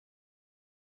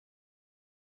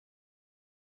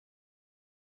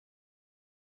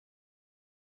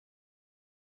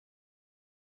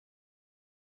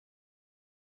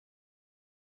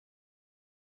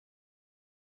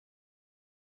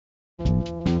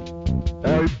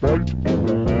I bite on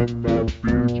the hand that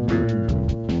feeds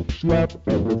me, slap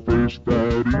on the face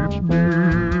that eats me.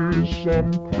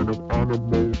 Some kind of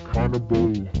animal cannibal.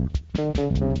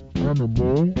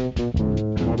 Animal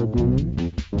cannibal.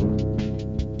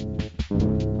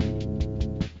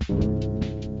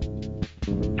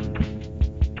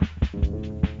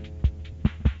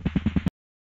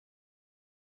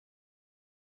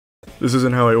 This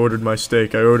isn't how I ordered my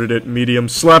steak. I ordered it medium,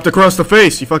 slapped across the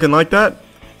face! You fucking like that?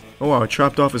 Oh wow, I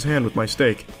chopped off his hand with my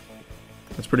steak.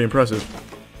 That's pretty impressive.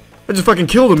 I just fucking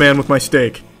killed a man with my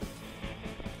steak!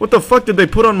 What the fuck did they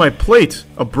put on my plate?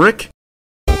 A brick?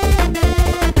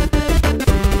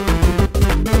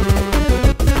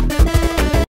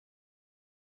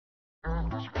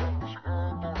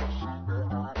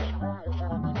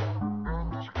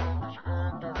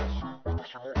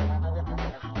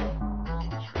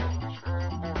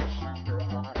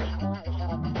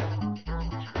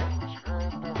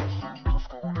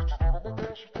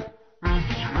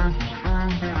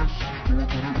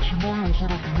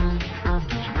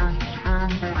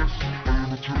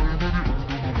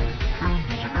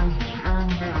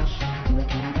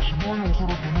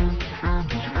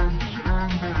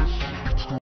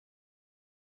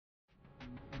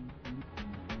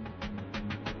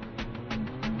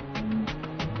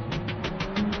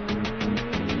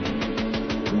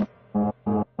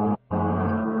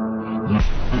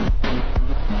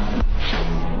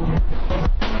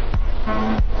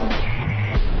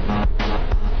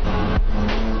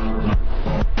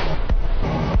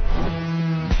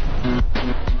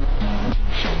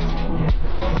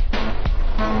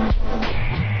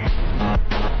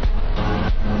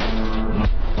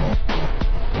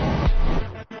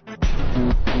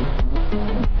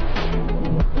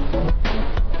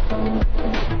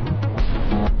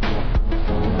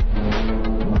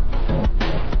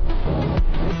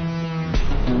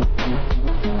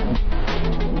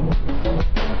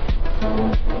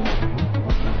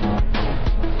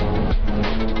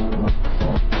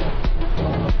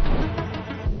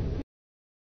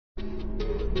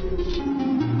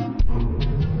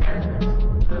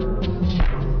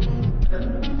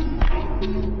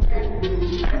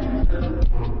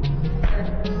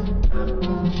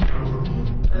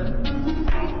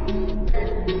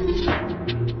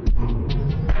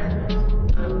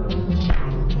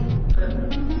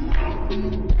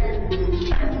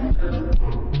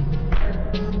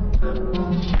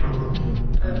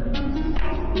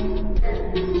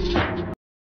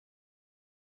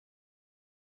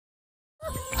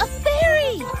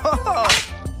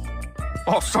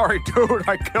 Oh, sorry, dude,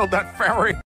 I killed that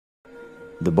fairy.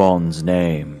 The Bond's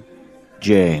name.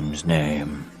 James'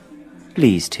 name.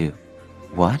 Please to.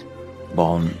 What?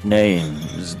 Bond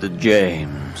name's the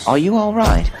James. Are you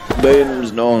alright?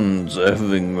 Bane's non's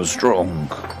having a strong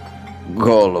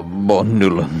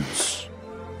collarbondulance.